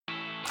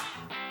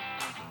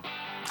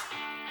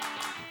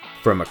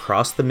From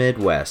across the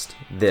Midwest,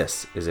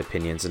 this is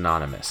Opinions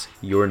Anonymous,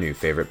 your new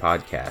favorite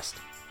podcast.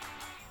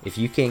 If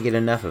you can't get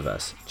enough of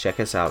us,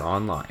 check us out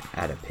online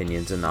at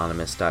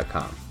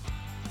opinionsanonymous.com.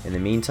 In the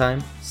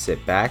meantime,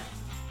 sit back,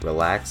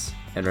 relax,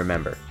 and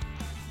remember,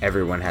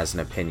 everyone has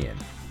an opinion.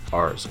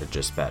 Ours are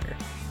just better.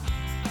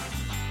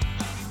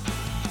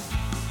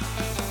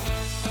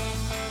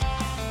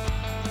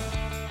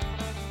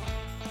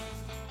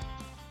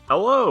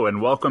 Hello,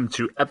 and welcome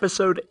to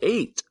episode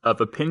 8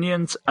 of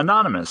Opinions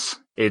Anonymous.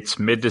 It's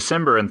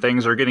mid-December and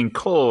things are getting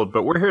cold,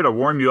 but we're here to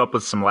warm you up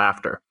with some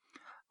laughter.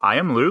 I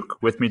am Luke.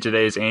 With me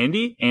today is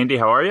Andy. Andy,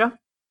 how are you?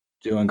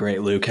 Doing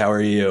great, Luke. How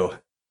are you?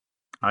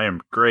 I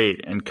am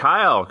great. And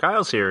Kyle.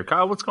 Kyle's here.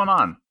 Kyle, what's going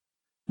on?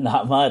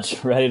 Not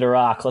much. Ready to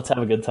rock. Let's have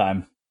a good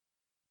time.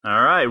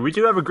 All right. We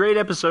do have a great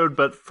episode,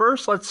 but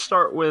first let's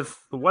start with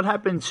what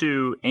happened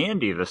to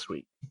Andy this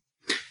week.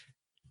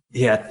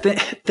 Yeah,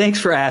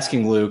 thanks for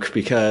asking, Luke,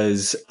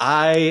 because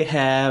I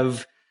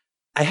have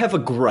a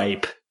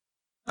gripe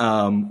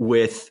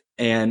with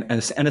an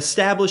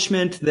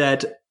establishment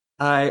that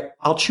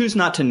I'll choose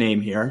not to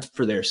name here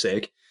for their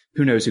sake.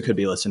 Who knows who could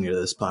be listening to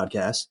this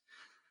podcast?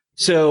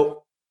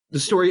 So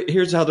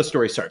here's how the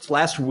story starts.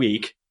 Last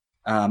week,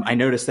 I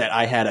noticed that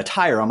I had a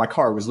tire on my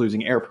car was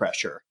losing air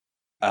pressure.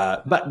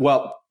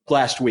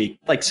 Last week,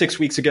 like 6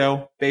 weeks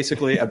ago,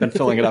 basically, I've been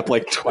filling it up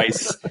probably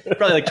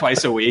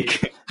twice a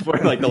week for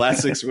like the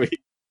last 6 weeks.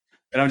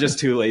 And I'm just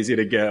too lazy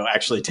to go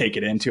actually take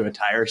it into a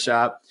tire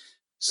shop.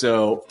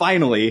 So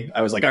finally,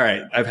 I was like, all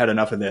right, I've had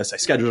enough of this. I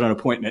scheduled an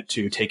appointment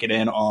to take it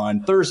in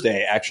on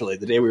Thursday, actually,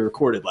 the day we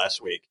recorded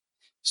last week.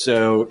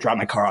 So dropped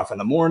my car off in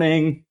the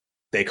morning.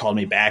 They called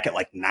me back at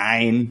like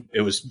 9.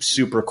 It was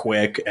super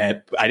quick.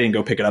 And I didn't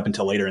go pick it up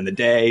until later in the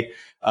day.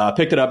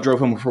 Picked it up, drove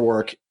home for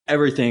work.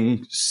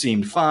 Everything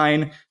seemed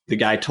fine. The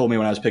guy told me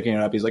when I was picking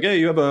it up, he's like, hey,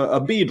 you have a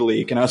bead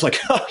leak. And I was like,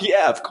 oh,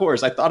 yeah, of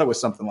course. I thought it was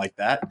something like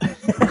that.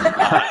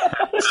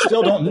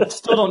 Still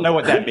don't know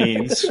what that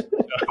means. So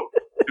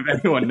if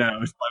anyone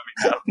knows,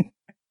 let me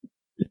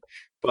know.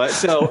 But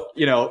so,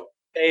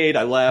 paid,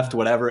 I left,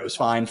 whatever. It was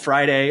fine.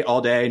 Friday,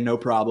 all day, no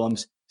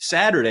problems.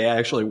 Saturday, I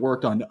actually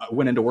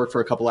went into work for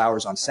a couple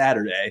hours on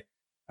Saturday.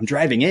 I'm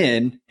driving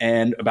in,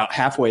 and about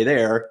halfway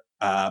there,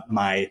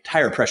 my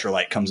tire pressure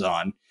light comes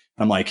on.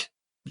 I'm like,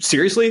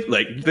 seriously?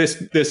 Like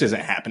this isn't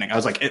happening. I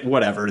was like,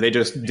 whatever. They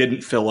just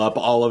didn't fill up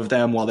all of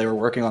them while they were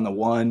working on the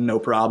one. No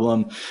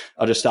problem.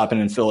 I'll just stop in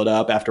and fill it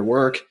up after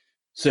work.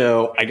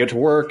 So I go to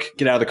work,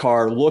 get out of the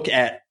car, look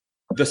at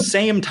the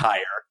same tire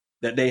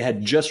that they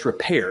had just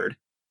repaired,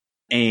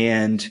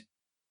 and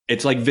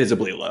it's like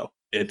visibly low.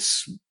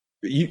 It's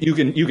you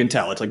can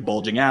tell it's like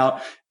bulging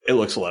out. It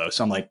looks low.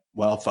 So I'm like,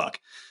 well, fuck.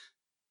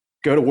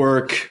 Go to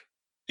work,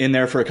 in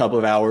there for a couple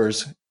of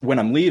hours. When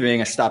I'm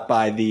leaving, I stop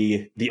by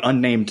the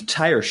unnamed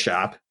tire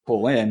shop,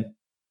 pull in, and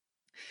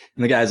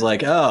the guy's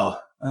like, oh,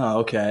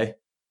 okay.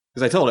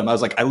 Because I told him, I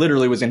was like, I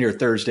literally was in here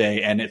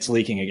Thursday and it's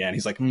leaking again.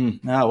 He's like,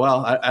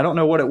 well, I don't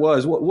know what it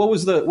was. What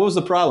was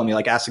the problem? He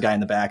like asked the guy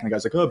in the back, and the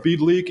guy's like, oh, bead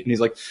leak. And he's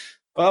like,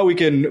 oh, we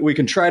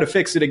can try to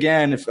fix it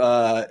again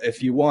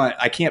if you want.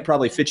 I can't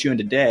probably fit you in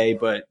today,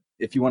 but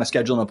if you want to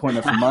schedule an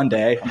appointment for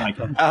Monday. I'm like,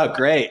 oh,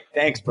 great.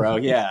 Thanks, bro.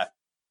 Yeah.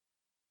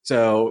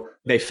 So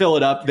they fill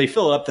it up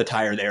the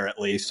tire there at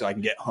least so I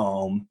can get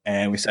home,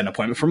 and we set an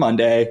appointment for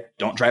Monday.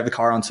 Don't drive the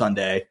car on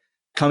Sunday.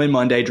 Come in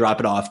Monday, drop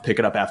it off, pick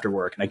it up after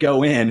work. And I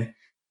go in,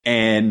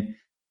 and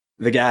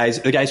the guy's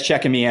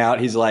checking me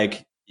out. He's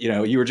like,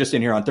 you were just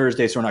in here on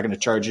Thursday, so we're not going to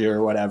charge you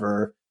or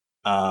whatever.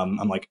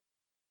 I'm like,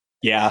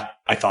 yeah,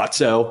 I thought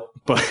so.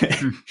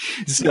 But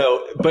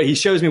but he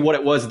shows me what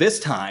it was this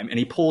time, and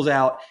he pulls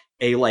out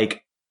a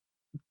like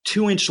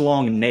 2-inch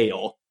long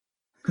nail.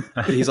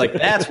 He's like,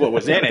 that's what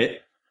was in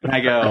it. And I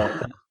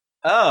go,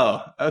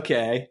 oh,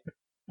 okay,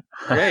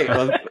 great.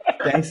 Well,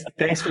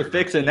 thanks for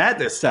fixing that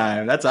this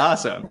time. That's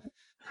awesome.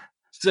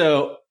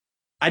 So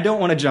I don't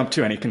want to jump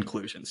to any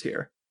conclusions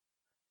here,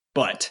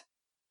 but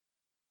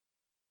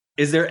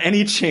is there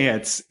any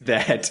chance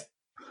that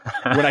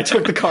when I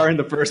took the car in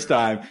the first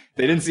time,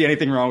 they didn't see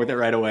anything wrong with it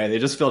right away? They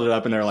just filled it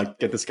up and they're like,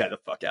 get this guy the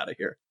fuck out of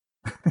here.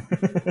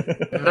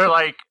 They're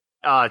like,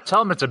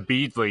 tell him it's a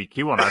bead leak.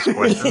 He won't ask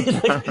questions.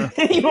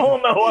 You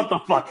won't know what the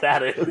fuck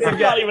that is. It's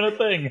not even a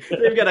thing.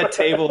 They've got a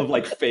table of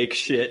like fake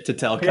shit to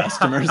tell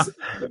customers.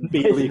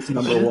 Bead leaks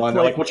number one.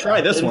 They're like, well,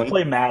 try this one.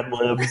 Play Mad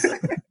Libs.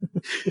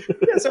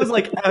 Yeah, so I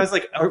was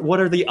like, what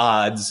are the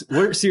odds?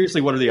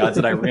 Seriously, what are the odds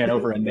that I ran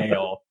over a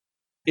nail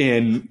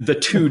in the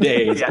 2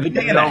 days? Yeah,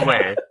 no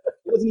way. It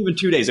wasn't even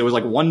 2 days. It was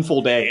like one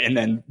full day, and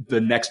then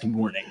the next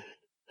morning.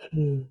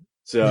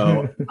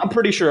 So I'm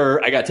pretty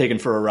sure I got taken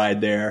for a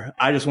ride there.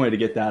 I just wanted to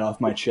get that off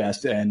my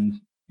chest. And,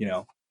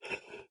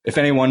 if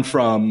anyone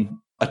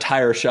from a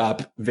tire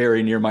shop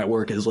very near my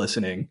work is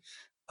listening,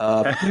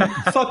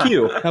 fuck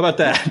you. How about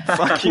that?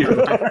 Fuck you.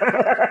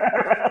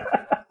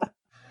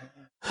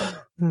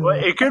 Well,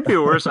 it could be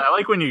worse. I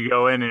like when you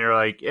go in and you're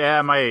like,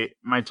 yeah, my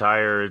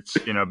tire, it's,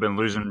 been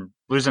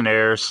losing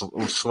air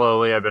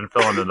slowly. I've been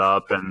filling it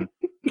up. And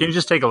can you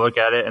just take a look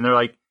at it? And they're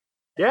like,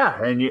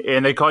 Yeah,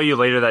 and they call you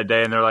later that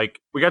day, and they're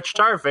like, "We got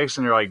your tire fixed,"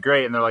 and you're like,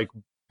 "Great," and they're like,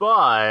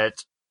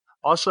 "But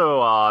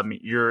also,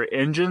 your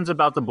engine's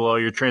about to blow,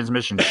 your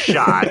transmission's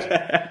shot,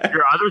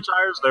 your other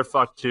tires they're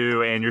fucked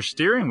too, and your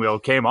steering wheel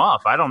came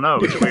off. I don't know,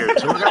 it's weird.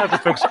 So we're gonna have to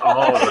fix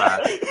all of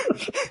that."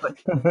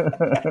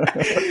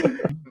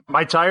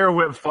 My tire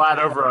went flat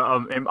over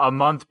a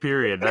month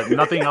period.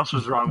 Nothing else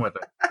was wrong with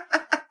it.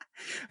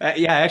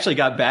 Yeah, I actually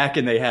got back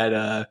and they had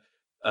a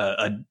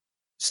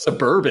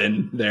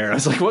Suburban there. I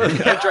was like, what?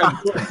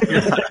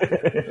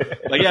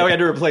 Like, yeah, we had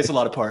to replace a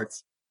lot of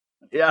parts.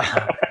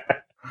 Yeah.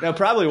 Now,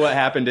 probably what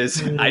happened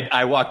is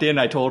I walked in,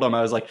 I told them,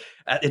 I was like,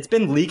 it's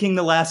been leaking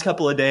the last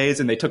couple of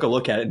days. And they took a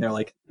look at it and they're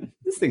like,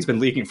 this thing's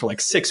been leaking for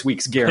like 6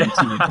 weeks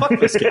guaranteed. Fuck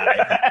this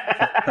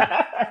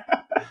guy.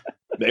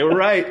 They were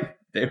right.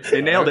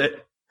 They nailed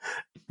it.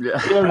 Yeah.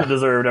 He doesn't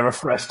deserve to have a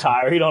fresh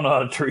tire. He don't know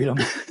how to treat them.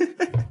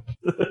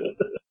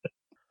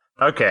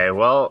 Okay,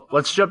 well,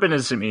 let's jump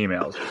into some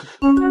emails.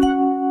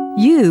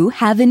 You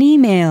have an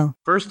email.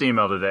 First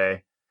email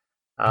today.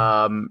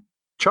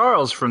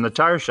 Charles from the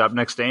tire shop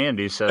next to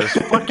Andy says,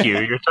 "Fuck you,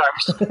 your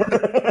tires."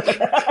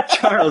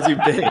 Charles, you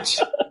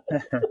bitch.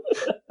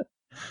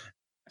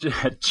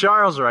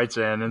 Charles writes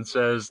in and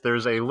says,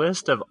 "There's a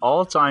list of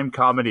all-time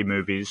comedy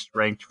movies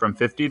ranked from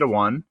 50 to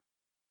 1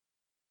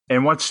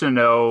 and wants to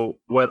know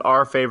what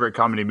our favorite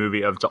comedy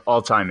movie of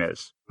all time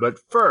is. But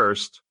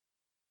first,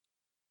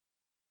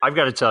 I've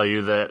got to tell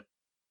you that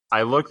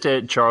I looked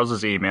at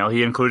Charles's email.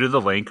 He included the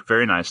link.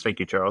 Very nice.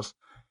 Thank you, Charles.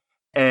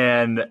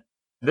 And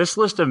this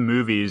list of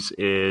movies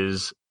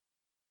is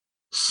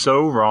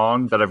so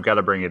wrong that I've got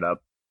to bring it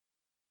up.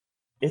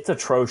 It's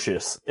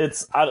atrocious.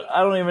 I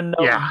don't even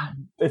know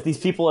if these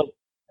people have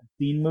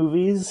seen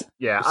movies.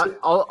 Yeah,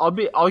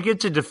 I'll get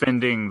to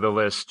defending the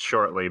list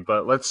shortly,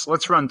 but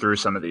let's run through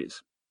some of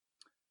these.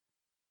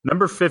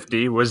 Number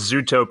 50 was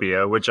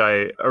Zootopia, which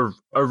I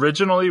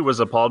originally was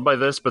appalled by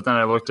this, but then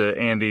I looked at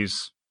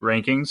Andy's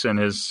rankings and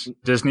his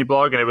Disney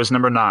blog, and it was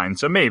number 9.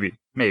 So maybe.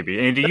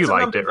 Andy, you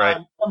liked it, right?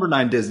 Number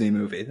 9 Disney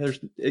movie.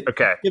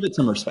 Okay. Give it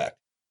some respect.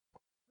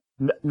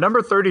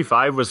 Number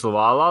 35 was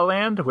La La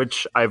Land,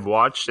 which I've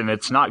watched, and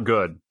it's not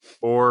good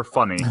or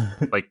funny.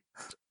 Like,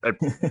 I'm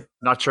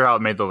not sure how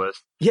it made the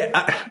list.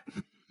 Yeah,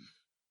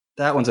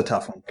 that one's a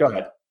tough one. Go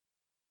ahead.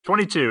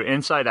 22,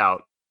 Inside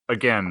Out.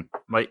 Again,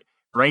 like,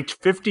 ranked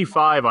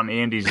 55 on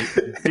Andy's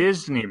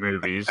Disney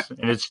movies,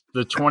 and it's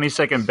the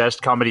 22nd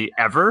best comedy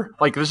ever.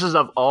 Like, this is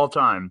of all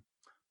time.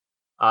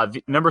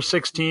 Number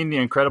 16, The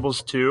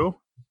Incredibles 2,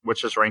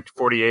 which is ranked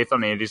 48th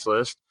on Andy's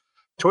list.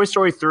 Toy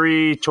Story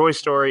 3, Toy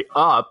Story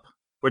Up,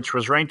 which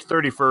was ranked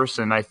 31st,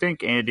 and I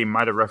think Andy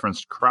might have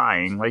referenced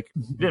crying. Like,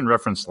 he didn't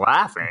reference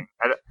laughing.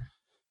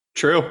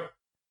 True.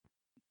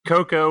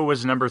 Coco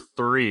was number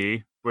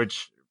 3,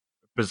 which...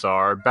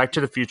 bizarre. Back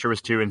to the Future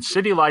was 2, and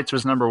City Lights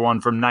was number 1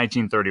 from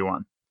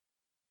 1931.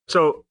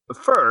 So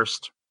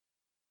first,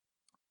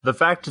 the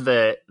fact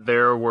that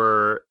there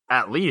were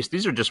at least,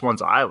 these are just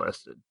ones I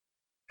listed,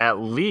 at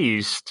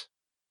least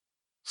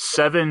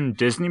 7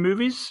 Disney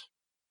movies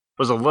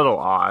was a little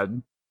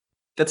odd.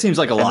 That seems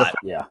like a lot.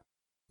 Yeah.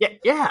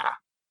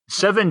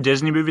 7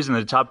 Disney movies in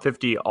the top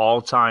 50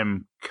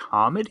 all-time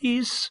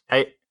comedies?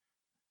 I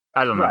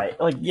don't know. Right.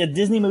 Like, yeah,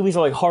 Disney movies are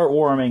like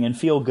heartwarming and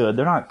feel good.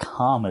 They're not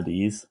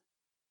comedies.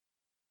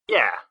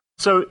 Yeah.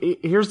 So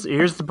here's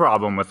the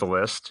problem with the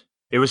list.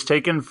 It was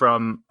taken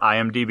from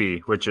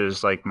IMDb, which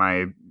is like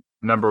my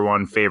number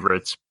 1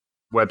 favorites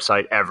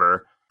website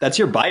ever. That's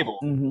your Bible.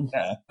 Mm-hmm.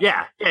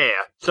 Yeah.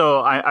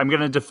 So I'm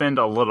going to defend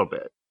a little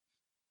bit.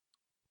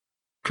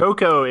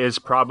 Coco is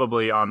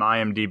probably on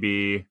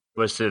IMDb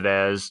listed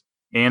as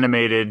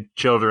animated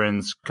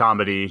children's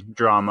comedy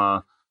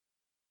drama,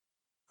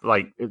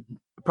 like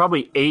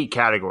probably 8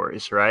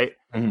 categories, right?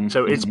 Mm-hmm.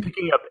 So it's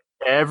picking up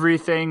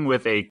everything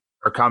with a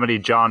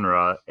comedy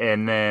genre,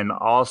 and then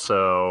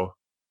also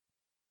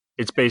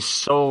it's based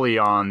solely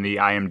on the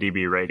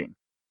IMDb rating.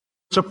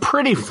 So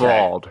pretty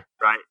flawed,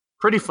 right?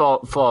 Pretty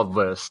flawed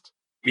list.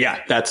 Yeah,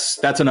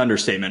 that's an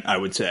understatement, I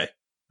would say.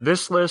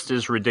 This list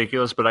is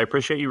ridiculous, but I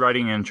appreciate you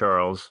writing in,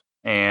 Charles,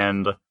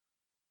 and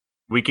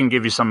we can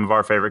give you some of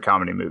our favorite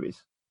comedy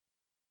movies.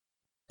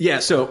 Yeah,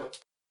 so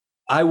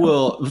I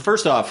will,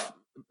 first off,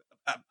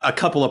 a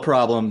couple of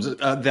problems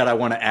that I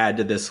want to add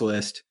to this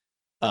list.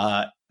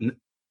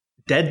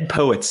 Dead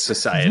Poets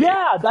Society.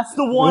 Yeah, that's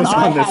the one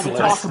I had to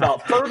talk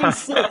about.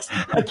 36.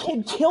 A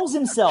kid kills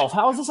himself.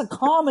 How is this a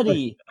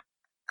comedy?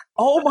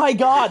 Oh my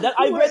God.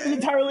 I read the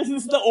entire list.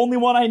 This is the only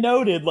one I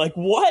noted. Like,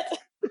 what?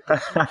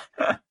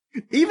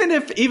 Even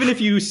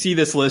if you see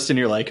this list and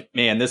you're like,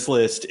 man, this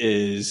list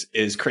is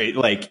crazy.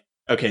 Like,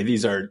 okay,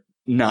 these are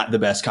not the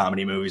best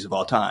comedy movies of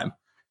all time.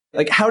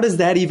 Like, how does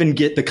that even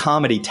get the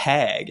comedy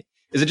tag?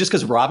 Is it just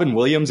because Robin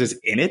Williams is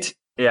in it?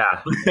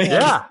 Yeah.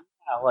 Yeah.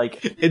 Like,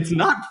 it's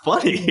not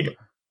funny.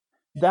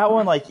 That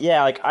one, like,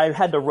 yeah, like I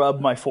had to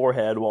rub my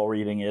forehead while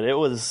reading it. It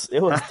was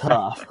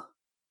tough.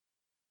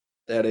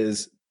 That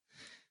is,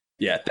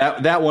 yeah,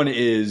 that one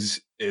is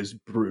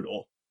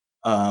brutal.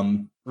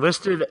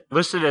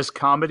 Listed as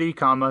comedy,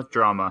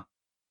 drama.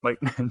 Like,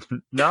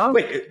 no?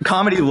 Wait,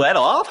 comedy let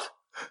off?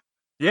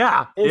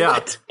 Yeah.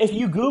 If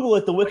you Google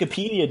it, the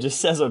Wikipedia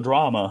just says a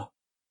drama.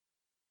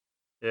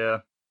 Yeah.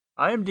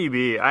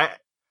 IMDb,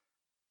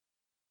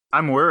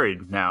 I'm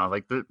worried now.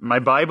 Like, my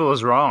Bible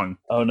is wrong.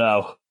 Oh,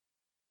 no.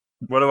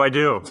 What do I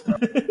do?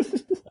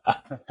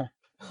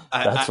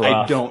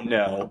 I don't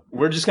know.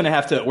 We're just gonna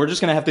have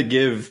to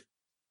give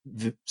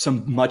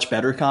some much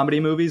better comedy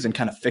movies and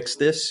kind of fix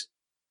this.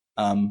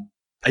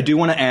 I do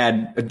want to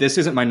add, this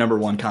isn't my number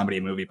one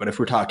comedy movie, but if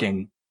we're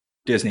talking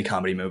Disney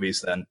comedy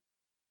movies, then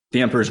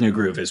The Emperor's New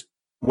Groove is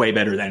way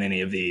better than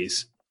any of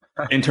these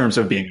in terms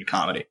of being a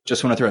comedy.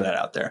 Just want to throw that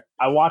out there.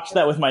 I watched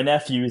that with my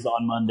nephews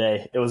on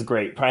Monday. It was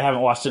great. Probably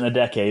haven't watched it in a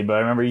decade, but I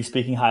remember you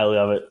speaking highly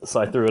of it,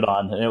 so I threw it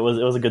on, and it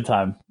was a good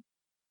time.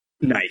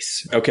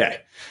 Nice.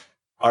 Okay.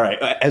 All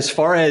right. As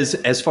far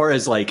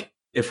as like,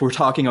 if we're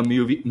talking a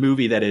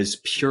movie that is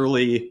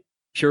purely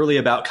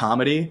about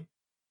comedy,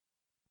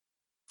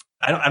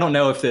 I don't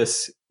know if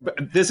this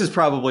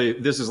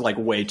is like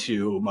way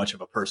too much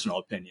of a personal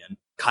opinion.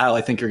 Kyle,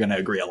 I think you're going to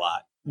agree a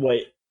lot.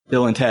 Wait.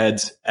 Bill and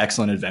Ted's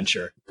Excellent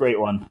Adventure. Great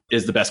one.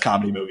 Is the best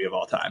comedy movie of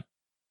all time.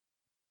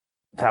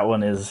 That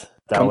one is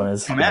Come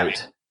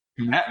great.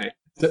 Come at me.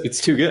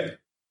 It's too good.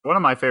 One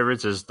of my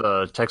favorites is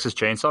the Texas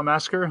Chainsaw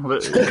Massacre.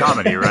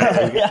 Comedy,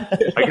 right?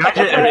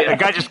 A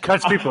guy just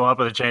cuts people up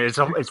with a chain.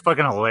 It's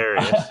fucking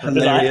hilarious.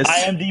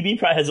 IMDb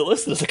probably has it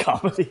listed as a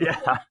comedy.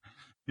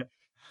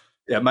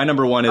 Yeah, my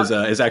number one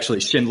is actually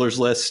Schindler's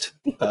List.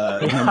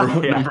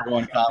 Number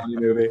one comedy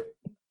movie.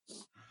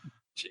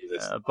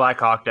 Jesus. Black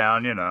Hawk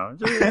Down,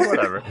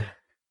 whatever.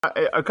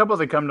 A couple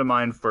that come to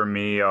mind for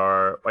me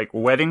are like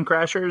Wedding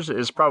Crashers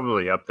is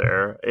probably up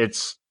there.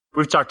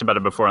 We've talked about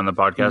it before on the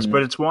podcast,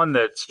 but it's one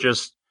that's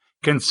just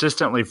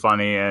consistently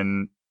funny,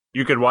 and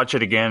you could watch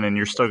it again and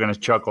you're still going to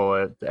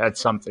chuckle at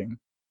something.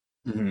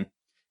 Mm-hmm.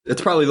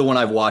 It's probably the one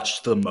I've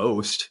watched the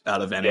most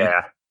out of any.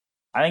 Yeah.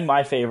 I think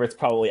my favorite's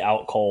probably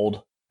Out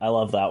Cold. I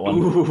love that one.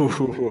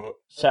 Ooh.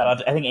 Shout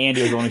out. I think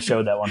Andy was the one who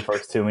showed that one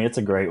first to me. It's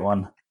a great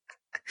one.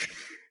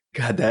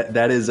 God,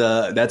 that's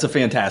a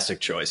fantastic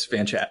choice.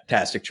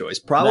 Fantastic choice.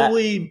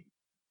 Probably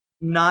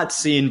not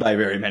seen by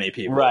very many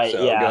people. Right,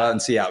 so yeah. Go out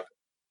and see Out.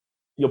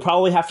 You'll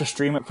probably have to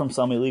stream it from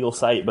some illegal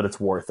site, but it's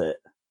worth it.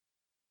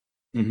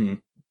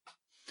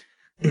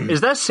 Mm-hmm.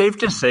 Is that safe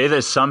to say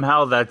that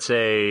somehow that's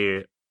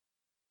a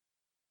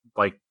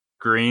like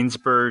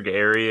Greensburg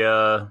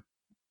area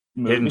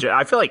hidden?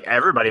 I feel like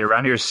everybody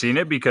around here has seen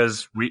it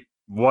because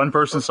one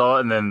person saw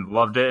it and then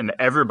loved it, and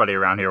everybody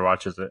around here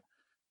watches it.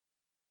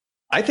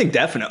 I think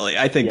definitely.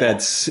 I think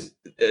that's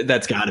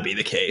got to be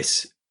the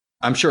case.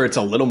 I'm sure it's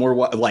a little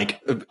more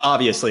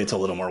obviously it's a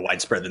little more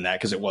widespread than that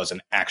because it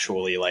wasn't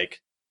actually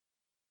like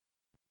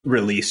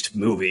released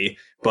movie,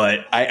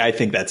 but I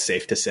think that's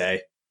safe to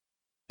say,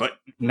 but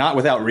not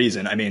without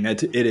reason. I mean,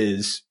 it's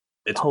hilarious.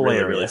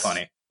 really, really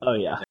funny. Oh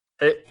yeah.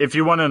 If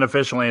you want an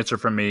official answer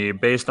from me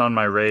based on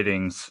my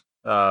ratings,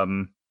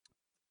 well,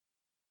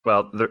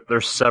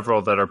 there's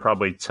several that are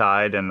probably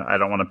tied, and I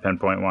don't want to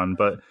pinpoint one,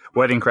 but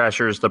Wedding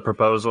Crashers, The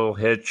Proposal,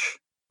 Hitch,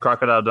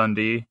 Crocodile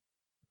Dundee.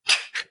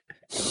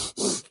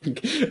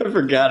 I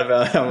forgot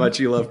about how much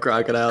you love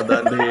Crocodile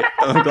Dundee.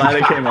 I'm glad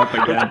it came up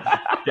again.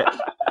 Yeah.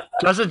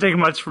 Doesn't take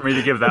much for me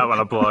to give that one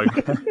a plug.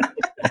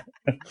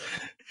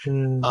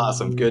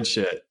 Awesome. Good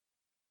shit.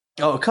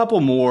 Oh, a couple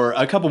more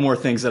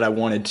things that I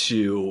wanted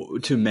to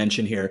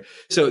mention here.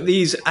 So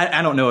these,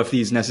 I don't know if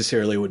these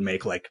necessarily would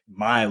make like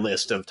my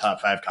list of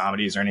top 5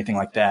 comedies or anything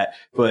like that,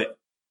 but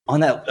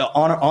on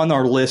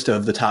our list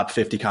of the top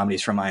 50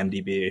 comedies from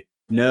IMDb,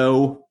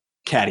 no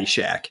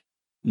Caddyshack,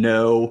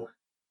 no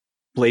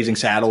Blazing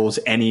Saddles,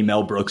 any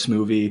Mel Brooks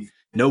movie,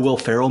 no Will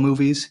Ferrell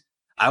movies.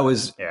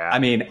 I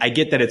mean, I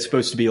get that it's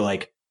supposed to be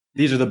like,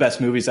 these are the best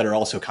movies that are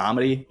also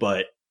comedy,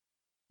 but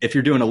if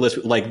you're doing a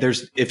list, like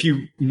if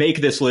you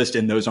make this list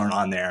and those aren't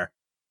on there,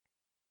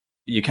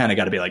 you kind of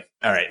got to be like,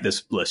 all right,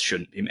 this list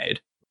shouldn't be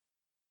made.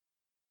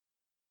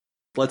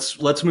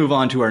 Let's move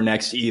on to our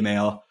next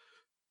email.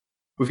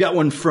 We've got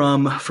one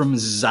from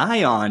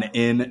Zion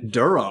in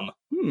Durham.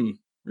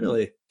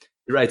 Really?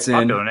 He writes in.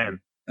 Popular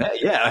name.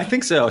 Yeah, I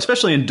think so,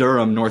 especially in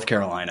Durham, North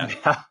Carolina.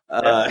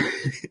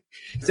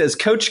 It says,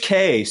 Coach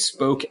K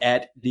spoke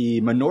at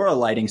the menorah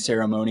lighting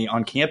ceremony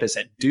on campus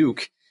at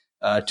Duke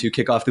to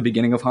kick off the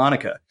beginning of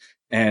Hanukkah.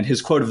 And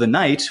his quote of the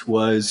night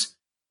was,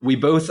 "We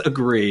both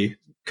agree,"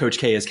 Coach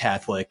K is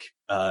Catholic.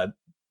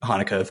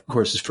 Hanukkah, of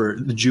course, is for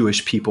the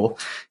Jewish people.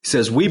 He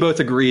says, "We both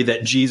agree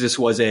that Jesus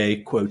was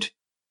a, quote,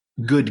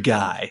 good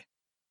guy."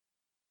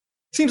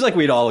 Seems like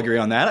we'd all agree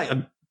on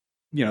that.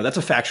 That's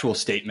a factual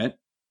statement.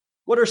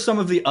 What are some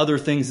of the other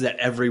things that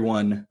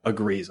everyone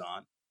agrees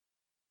on?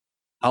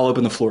 I'll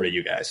open the floor to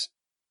you guys.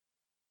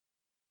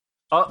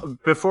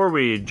 Before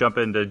we jump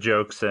into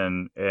jokes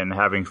and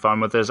having fun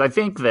with this, I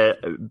think that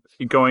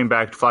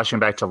flashing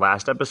back to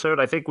last episode,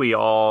 I think we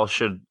all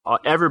should,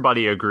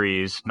 everybody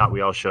agrees, not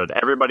we all should,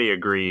 everybody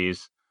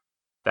agrees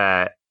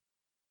that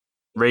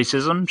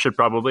racism should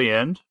probably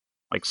end,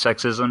 like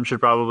sexism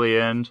should probably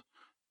end.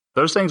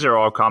 Those things are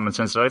all common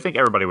sense, and I think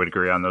everybody would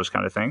agree on those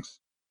kind of things.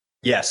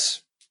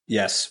 Yes.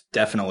 Yes,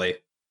 definitely.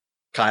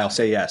 Kyle,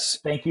 say yes.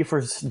 Thank you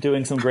for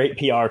doing some great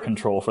PR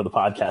control for the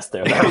podcast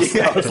there.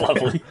 That was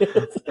lovely.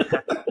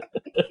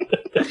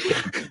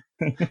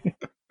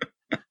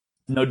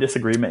 No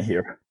disagreement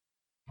here.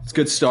 It's a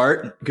good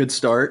start. Good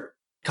start.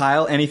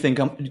 Kyle, anything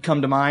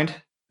come to mind?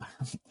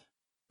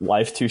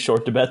 Life's too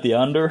short to bet the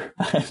under.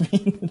 I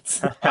mean,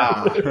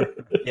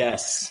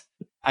 yes.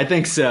 I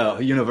think so.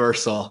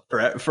 Universal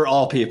for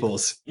all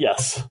peoples.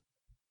 Yes.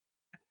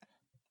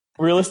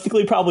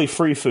 Realistically, probably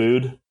free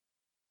food.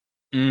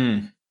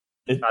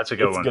 That's a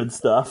good one. Good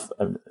stuff.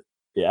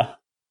 Yeah.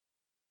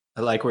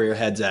 I like where your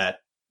head's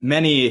at.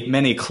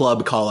 Many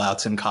club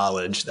call-outs in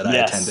college that I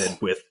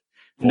attended with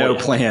no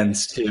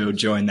plans to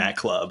join that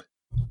club.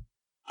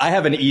 I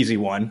have an easy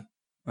one.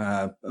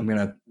 I'm going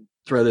to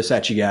throw this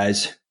at you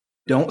guys.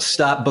 Don't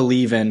Stop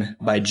Believin'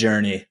 by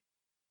Journey.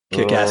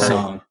 Kick-ass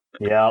song.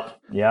 Yep.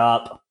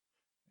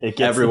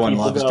 Everyone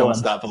loves Don't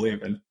Stop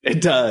Believin'. It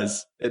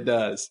does.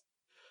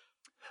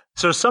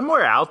 So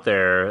somewhere out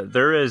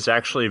there is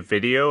actually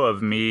video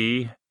of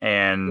me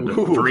and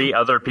 3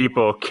 other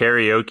people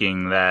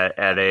karaokeing that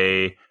at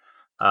a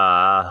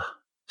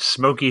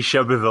smoky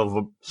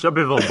Shelbyville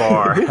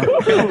bar.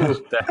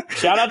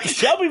 Shout out to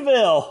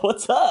Shelbyville.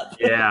 What's up?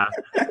 Yeah.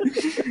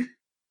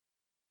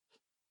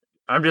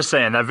 I'm just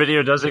saying that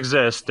video does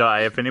exist.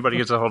 If anybody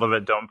gets a hold of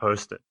it, don't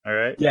post it. All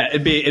right. Yeah,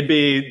 it'd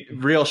be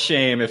real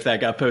shame if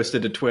that got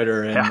posted to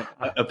Twitter and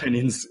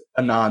Opinions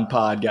Anon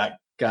Pod got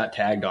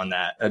tagged on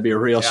that. That'd be a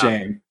real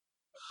shame.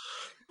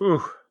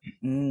 Ooh.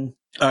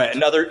 All right,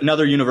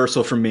 another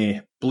universal from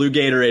me. Blue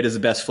Gatorade is the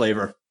best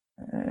flavor.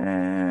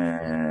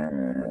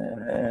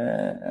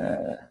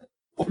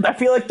 I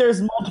feel like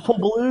there's multiple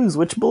blues.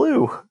 Which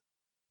blue?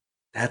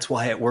 That's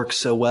why it works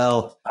so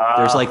well.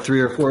 There's like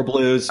 3 or 4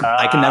 blues.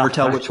 I can never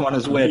tell which one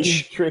is which.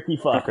 You tricky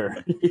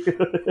fucker.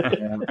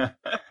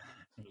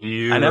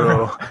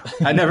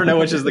 I never know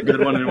which is the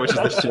good one and which is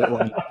the shit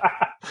one.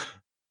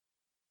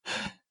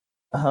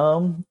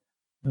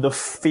 The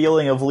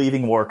feeling of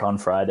leaving work on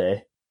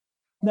Friday.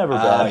 Never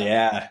bad. Oh,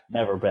 yeah.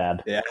 Never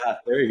bad. Yeah,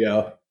 there you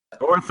go.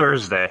 Or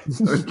Thursday.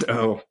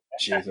 Oh,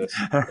 Jesus.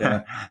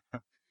 Yeah.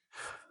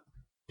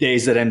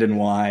 Days that end in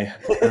Y.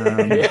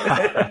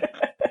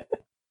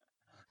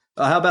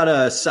 How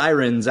about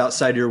sirens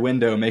outside your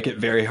window make it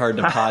very hard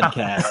to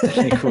podcast? I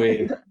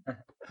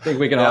think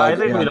we can all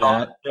agree on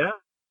that. Yeah,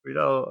 we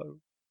know.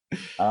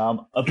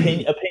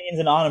 Opinions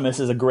Anonymous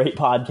is a great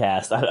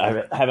podcast.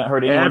 I haven't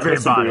heard anyone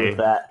disagree with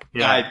that.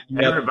 Yeah,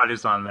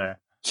 everybody's on there.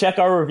 Check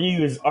our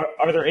reviews.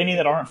 Are there any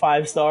that aren't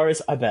 5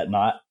 stars? I bet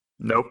not.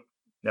 Nope.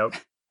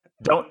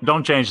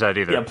 Don't change that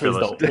either. Yeah, please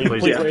don't.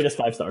 Please rate us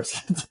 5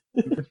 stars.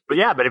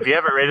 But if you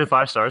haven't rated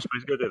 5 stars,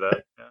 please go do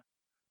that. Yeah.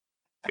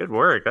 Good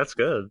work. That's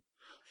good.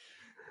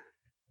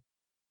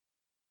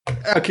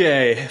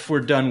 Okay, if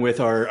we're done with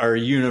our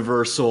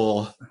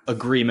universal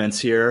agreements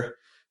here,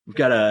 we've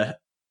got a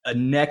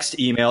next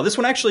email. This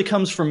one actually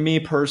comes from me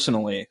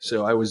personally.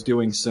 So I was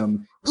doing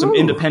some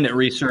independent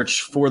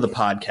research for the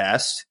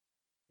podcast.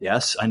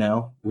 Yes, I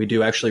know. We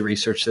do actually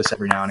research this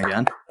every now and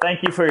again.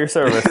 Thank you for your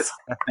service.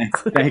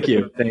 Thank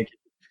you.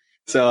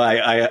 So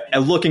I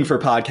looking for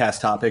podcast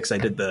topics. I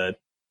did the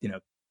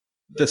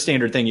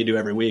standard thing you do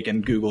every week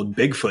and Googled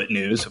Bigfoot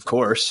news, of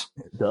course.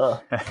 Duh.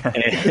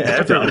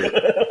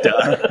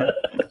 Duh.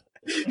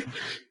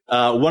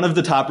 One of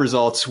the top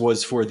results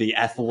was for the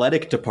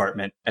athletic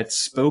department at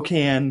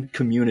Spokane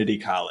Community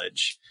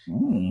College.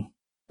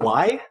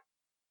 Why?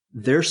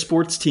 Their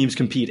sports teams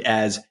compete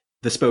as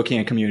the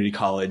Spokane Community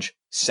College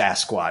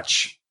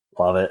Sasquatch.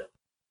 Love it.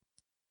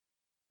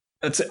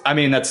 That's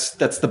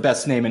the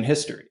best name in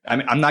history. I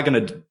mean, I'm not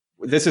going to.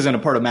 This isn't a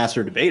part of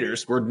Master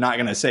Debaters. We're not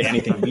going to say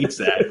anything beats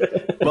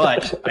that.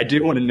 But I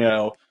do want to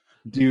know: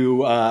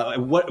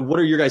 what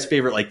are your guys'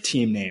 favorite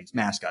team names,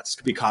 mascots? It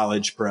could be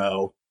college,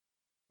 pro,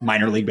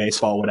 minor league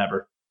baseball,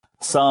 whatever.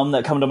 Some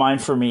that come to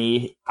mind for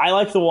me. I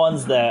like the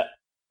ones that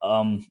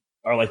are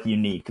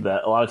unique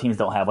that a lot of teams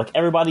don't have.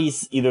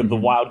 Everybody's either the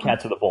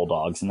Wildcats or the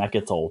Bulldogs, and that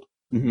gets old.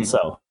 Mm-hmm.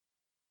 So,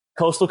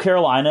 Coastal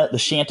Carolina, the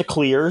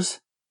Chanticleers.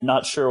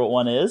 Not sure what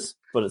one is,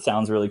 but it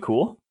sounds really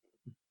cool.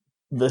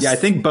 I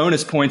think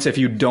bonus points if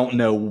you don't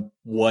know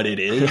what it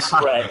is.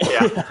 Right.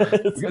 Yeah.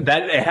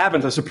 That it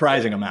happens a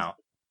surprising amount.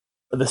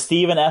 The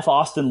Stephen F.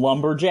 Austin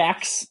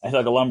Lumberjacks. I feel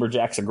like a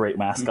Lumberjack's a great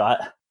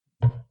mascot.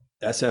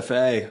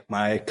 SFA.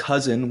 My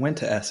cousin went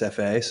to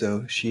SFA,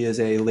 so she is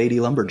a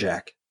lady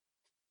lumberjack.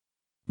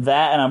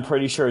 That, and I'm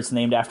pretty sure it's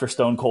named after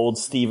Stone Cold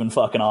Stephen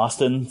fucking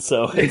Austin,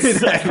 so it's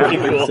pretty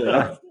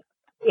cool.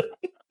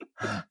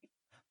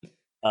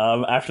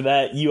 After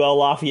that, UL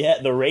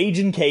Lafayette, the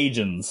Ragin'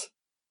 Cajuns.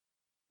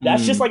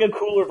 That's just a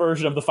cooler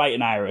version of the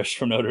Fightin' Irish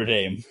from Notre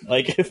Dame.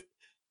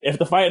 If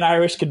the Fightin'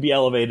 Irish could be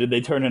elevated, they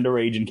turn into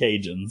Ragin'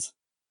 Cajuns.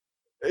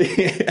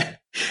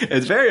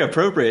 It's very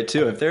appropriate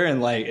too. If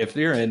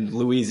you're in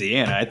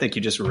Louisiana, I think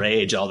you just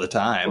rage all the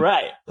time.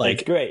 Right.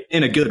 Great.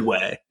 In a good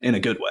way.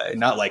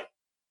 Not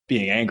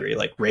being angry,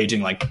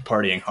 raging,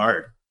 partying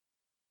hard.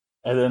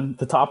 And then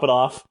to top it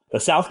off, the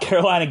South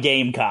Carolina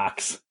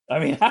Gamecocks. I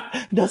mean,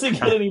 does it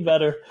get any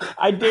better?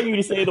 I dare you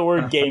to say the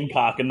word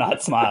Gamecock and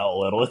not smile a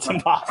little. It's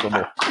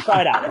impossible.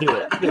 Try it out. Do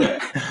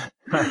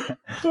it.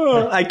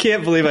 Oh, I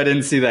can't believe I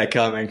didn't see that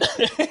coming.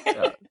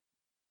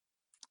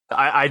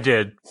 I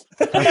did.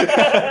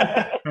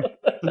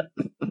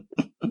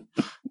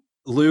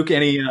 Luke,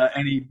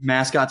 any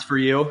mascots for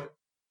you?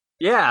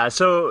 Yeah,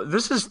 so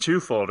this is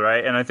twofold,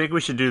 right? And I think we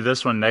should do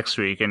this one next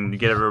week and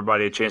give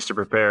everybody a chance to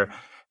prepare.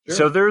 Sure.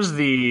 So there's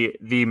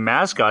the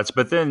mascots,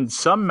 but then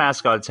some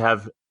mascots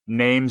have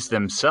names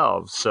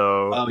themselves.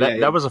 So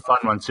that was a fun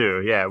one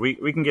too. Yeah, we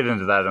can get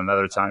into that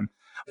another time.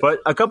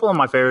 But a couple of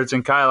my favorites,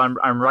 and Kyle,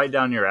 I'm right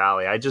down your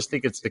alley. I just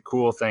think it's the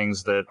cool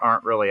things that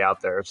aren't really out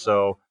there.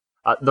 So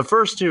the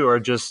first two are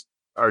just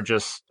I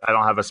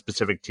don't have a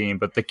specific team,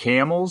 but the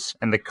Camels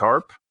and the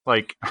Carp.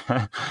 Like,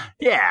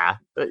 yeah,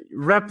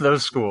 rep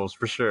those schools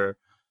for sure.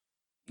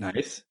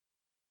 Nice.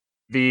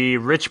 The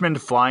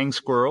Richmond Flying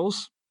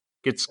Squirrels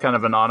gets kind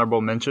of an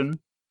honorable mention.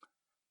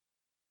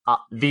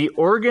 The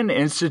Oregon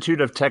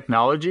Institute of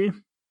Technology,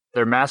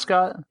 their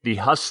mascot, the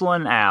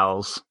Hustlin'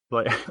 Owls.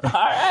 Like, all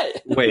right.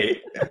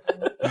 Wait,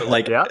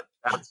 like, yeah.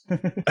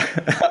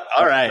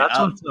 All right,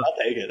 I'll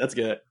take it. That's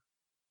good.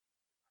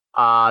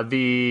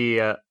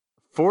 The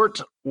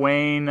Fort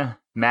Wayne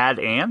Mad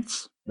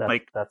Ants.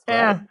 That's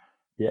bad.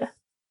 Yeah.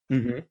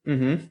 Mm-hmm.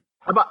 Mm-hmm.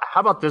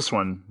 How about this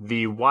one?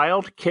 The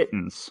Wild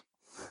Kittens.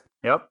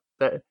 Yep.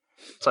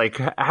 It's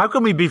like, how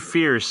can we be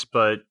fierce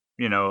but,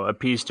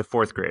 appease to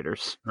fourth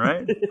graders,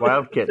 right?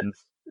 Wild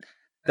Kittens.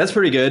 That's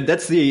pretty good.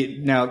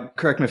 Now,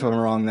 correct me if I'm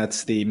wrong,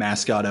 that's the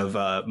mascot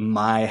of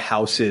my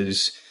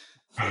house's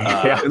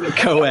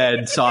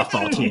co-ed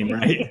softball team,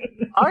 right?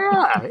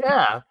 Oh,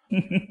 yeah.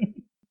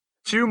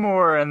 Two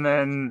more, and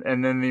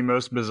then the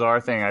most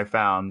bizarre thing I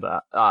found.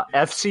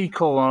 FC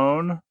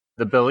Cologne,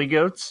 the Billy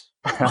Goats.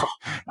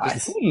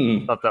 Nice.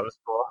 Thought that was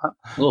cool. A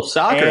little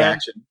soccer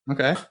action.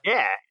 Okay.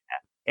 Yeah.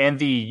 And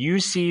the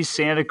UC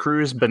Santa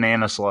Cruz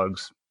Banana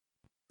Slugs.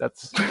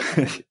 That's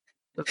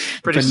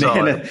pretty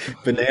solid.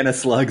 Banana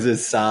Slugs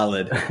is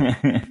solid.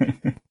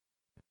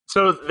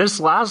 So this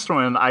last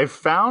one I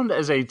found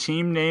as a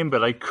team name,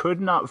 but I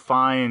could not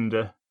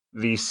find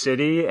the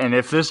city. And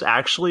if this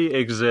actually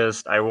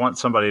exists, I want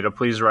somebody to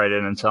please write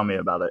in and tell me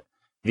about it.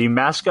 The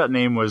mascot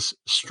name was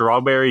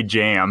Strawberry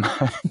Jam.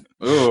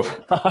 Ooh.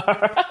 All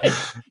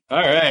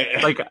right.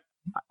 Like,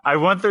 I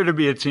want there to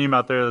be a team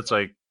out there that's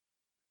like,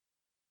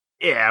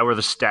 yeah, we're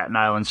the Staten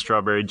Island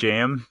Strawberry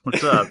Jam.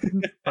 What's up?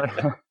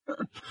 It's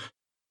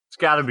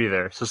got to be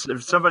there. So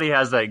if somebody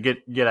has that,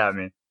 get at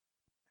me.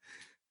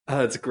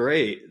 That's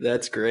great.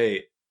 That's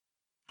great.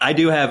 I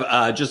do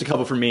have just a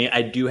couple for me.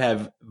 I do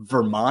have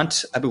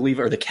Vermont, I believe,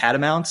 are the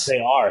Catamounts. They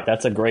are.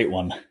 That's a great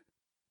one.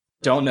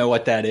 Don't know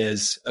what that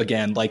is.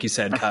 Again, like you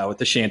said, Kyle, with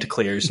the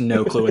Chanticleers,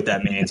 no clue what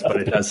that means, but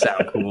it does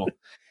sound cool.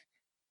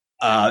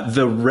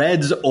 The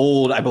Reds'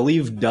 old, I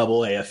believe,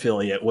 AA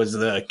affiliate was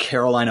the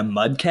Carolina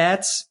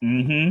Mudcats.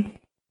 Mm-hmm.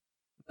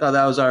 Thought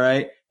that was all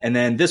right. And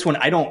then this one,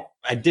 I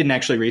didn't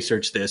actually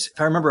research this. If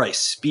I remember right,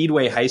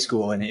 Speedway High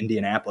School in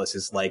Indianapolis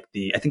is like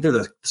I think they're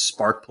the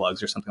Spark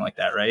Plugs or something like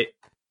that, right?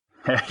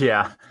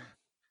 Yeah.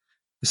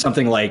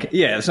 Something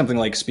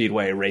like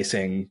Speedway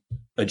racing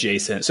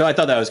adjacent. So I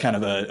thought that was kind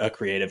of a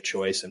creative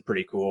choice and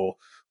pretty cool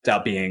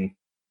without being,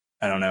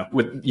 I don't know,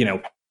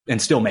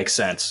 and still makes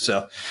sense.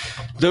 So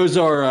those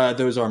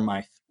are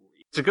my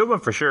three. It's a good one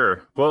for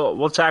sure.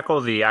 We'll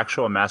tackle the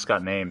actual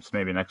mascot names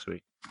maybe next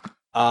week.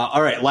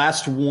 All right,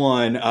 last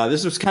one.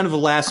 This was kind of a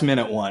last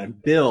minute one.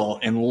 Bill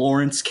in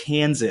Lawrence,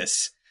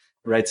 Kansas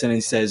writes in and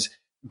he says,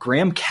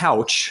 Graham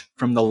Couch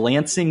from the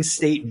Lansing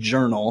State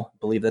Journal, I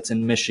believe that's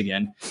in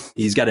Michigan.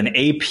 He's got an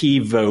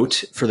AP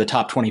vote for the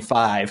top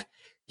 25.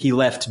 He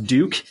left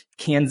Duke,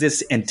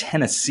 Kansas, and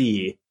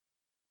Tennessee,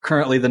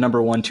 currently the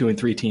number 1, 2, and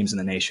 3 teams in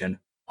the nation,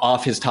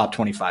 off his top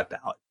 25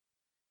 ballot.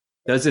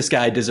 Does this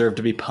guy deserve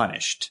to be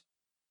punished?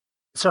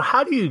 So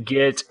how do you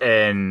get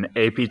an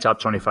AP top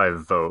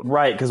 25 vote?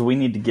 Right, because we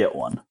need to get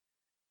one.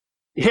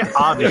 Yeah,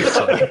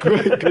 obviously.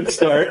 Good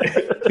start.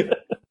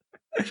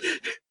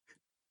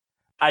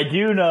 I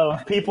do know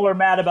if people are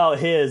mad about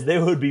his, they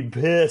would be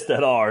pissed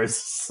at ours.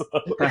 So.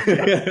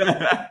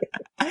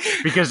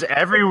 Because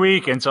every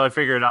week until I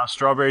figure it out,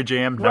 Strawberry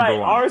Jam, number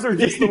 1. Ours are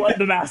just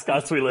the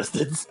mascots we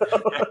listed. So.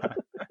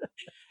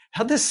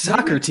 How'd this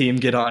soccer team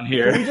get on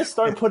here? Can we just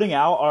start putting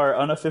out our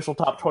unofficial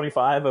top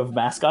 25 of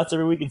mascots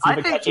every week and see if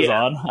it catches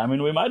on? I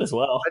mean, we might as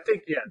well. I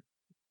think, yeah.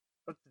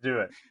 Let's do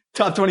it.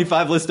 Top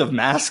 25 list of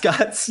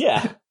mascots?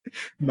 Yeah.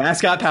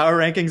 Mascot power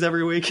rankings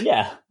every week?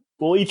 Yeah.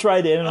 We'll each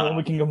write in and then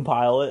we can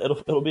compile it.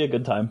 It'll be a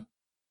good time.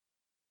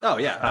 Oh,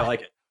 yeah. I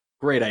like it.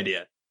 Great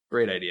idea.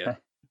 Great idea.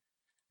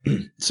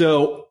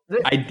 So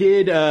I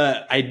did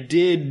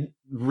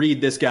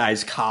read this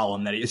guy's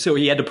column that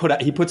he had to put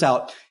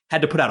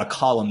out a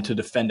column to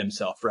defend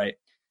himself, right?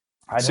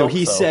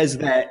 He says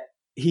that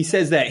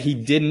he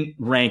didn't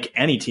rank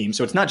any team.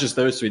 So it's not just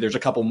those three. There's a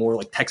couple more,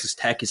 like Texas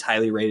Tech is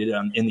highly rated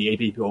in the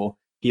AP poll.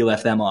 He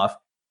left them off.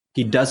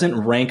 He doesn't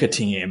rank a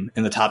team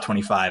in the top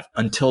 25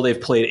 until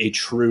they've played a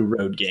true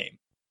road game.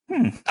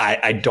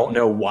 I don't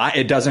know why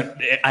it doesn't.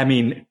 I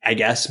mean, I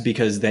guess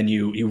because then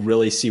you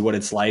really see what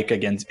it's like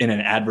against in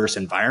an adverse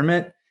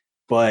environment,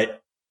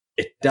 but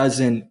it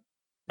doesn't.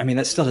 I mean,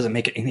 that still doesn't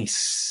make any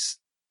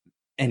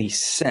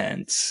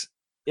sense.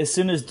 As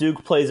soon as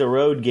Duke plays a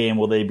road game,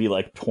 will they be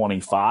like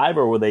 25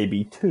 or will they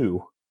be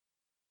 2?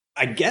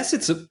 I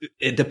guess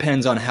it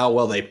depends on how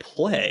well they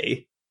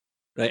play.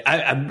 Right?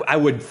 I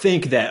would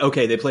think that,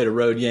 okay, they played a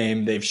road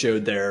game. They've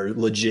showed they're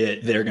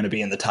legit. They're going to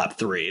be in the top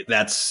 3.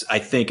 That's, I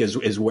think,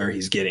 is where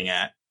he's getting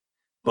at.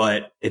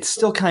 But it's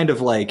still kind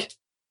of like,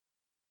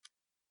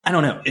 I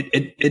don't know.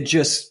 It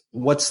just,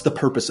 what's the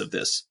purpose of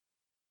this?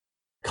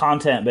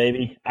 Content,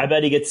 baby. I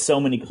bet he gets so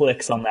many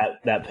clicks on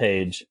that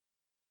page.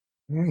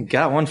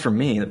 Got one for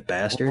me, the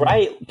bastard.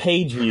 Right?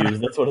 Page views.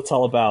 That's what it's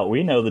all about.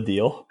 We know the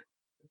deal.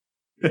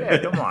 Yeah,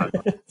 come on.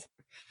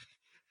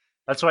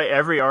 That's why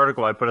every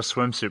article I put a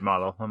swimsuit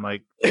model. I'm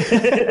like,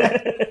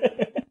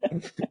 I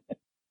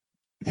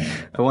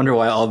wonder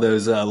why all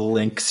those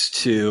links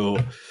to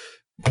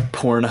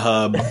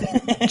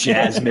Pornhub,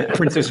 Jasmine,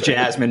 Princess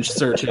Jasmine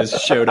searches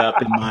showed up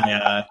in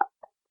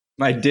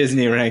my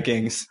Disney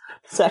rankings.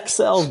 Sex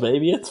sells,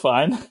 baby. It's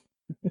fine.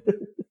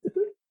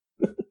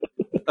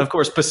 Of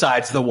course,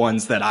 besides the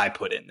ones that I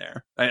put in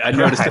there, I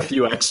noticed a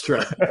few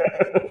extra.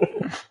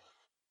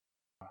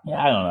 Yeah,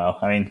 I don't know.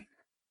 I mean,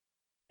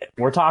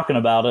 we're talking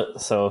about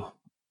it, so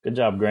good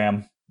job,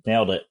 Graham.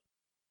 Nailed it.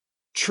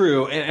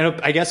 True,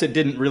 and I guess it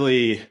didn't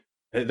really.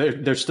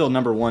 They're still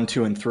number 1,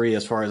 2, and 3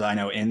 as far as I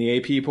know in the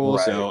AP poll,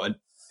 right. so it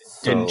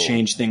didn't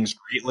change things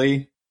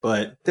greatly.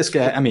 But this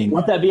guy, I mean,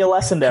 let that be a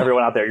lesson to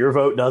everyone out there. Your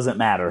vote doesn't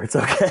matter. It's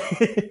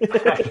okay.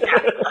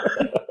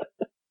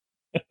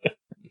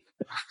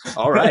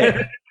 All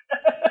right.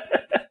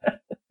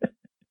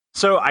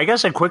 So I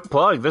guess a quick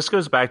plug. This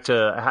goes back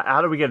to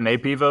how do we get an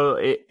AP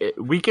vote?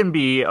 We can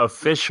be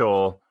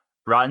official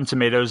Rotten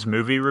Tomatoes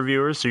movie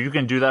reviewers. So you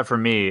can do that for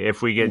me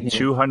if we get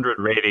 200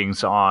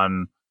 ratings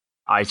on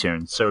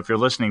iTunes. So if you're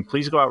listening,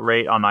 please go out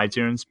rate on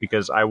iTunes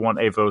because I want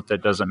a vote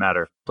that doesn't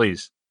matter.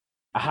 Please.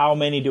 How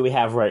many do we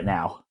have right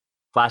now?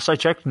 Last I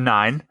checked,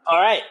 9. All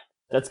right.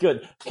 That's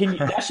good.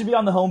 That should be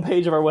on the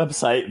homepage of our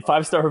website.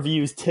 5-star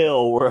reviews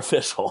till we're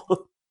official.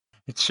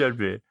 It should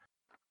be.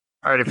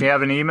 All right, if you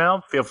have an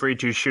email, feel free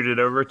to shoot it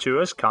over to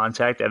us,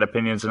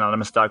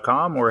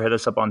 contact@opinionsanonymous.com, or hit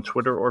us up on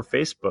Twitter or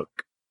Facebook.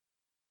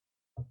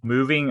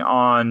 Moving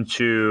on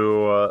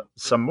to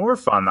some more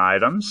fun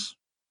items.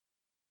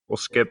 We'll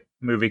skip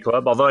Movie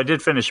Club, although I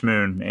did finish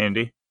Moon,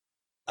 Andy.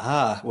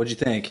 What'd you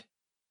think?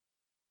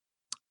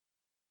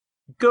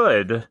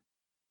 Good.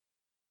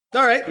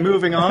 All right,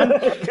 moving on.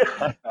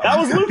 That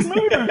was Luke's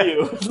movie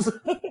review.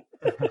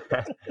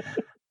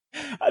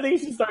 I think you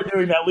should start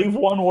doing that. Leave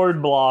one-word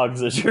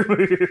blogs as your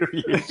movie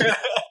reviews.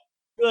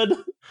 Good.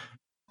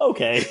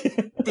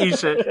 Okay.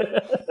 Decent.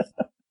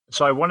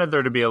 So I wanted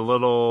there to be a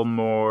little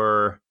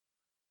more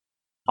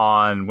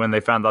on when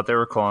they found out they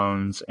were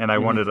clones, and I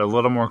wanted a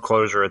little more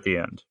closure at the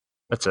end.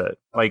 That's it.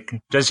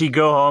 Like, does he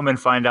go home and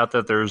find out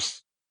that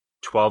there's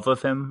 12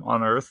 of him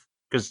on Earth?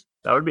 Because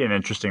that would be an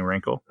interesting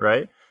wrinkle,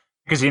 right?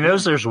 Because he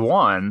knows there's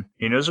one.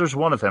 He knows there's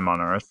one of him on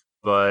Earth.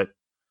 But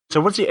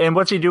so what's he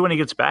do when he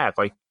gets back?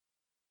 Like,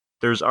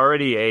 there's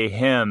already a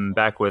him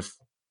back with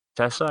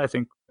Tessa. I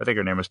think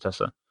her name was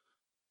Tessa.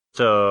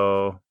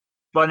 So,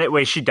 but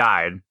anyway, she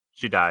died.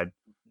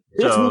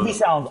 This movie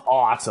sounds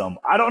awesome.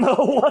 I don't know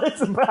what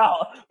it's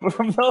about, but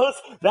from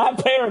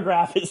that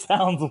paragraph, it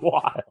sounds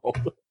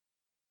wild.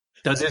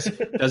 Does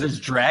his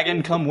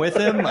dragon come with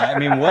him? I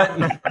mean, what?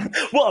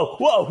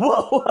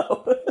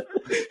 Whoa.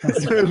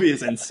 This movie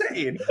is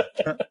insane.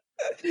 But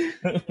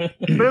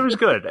it was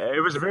good.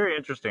 It was very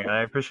interesting.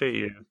 I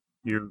appreciate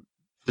you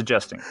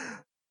suggesting.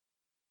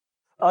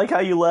 I like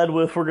how you led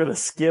with we're going to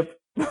skip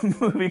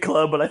Movie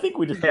Club, but I think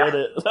we just did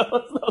it. That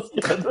was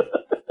good.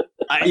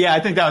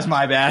 I think that was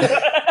my bad.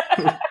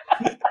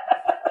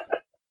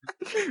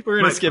 We're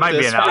going to skip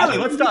this. Finally,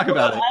 let's talk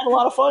about it. I had a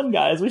lot of fun,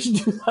 guys. We should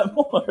do that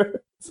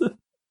more.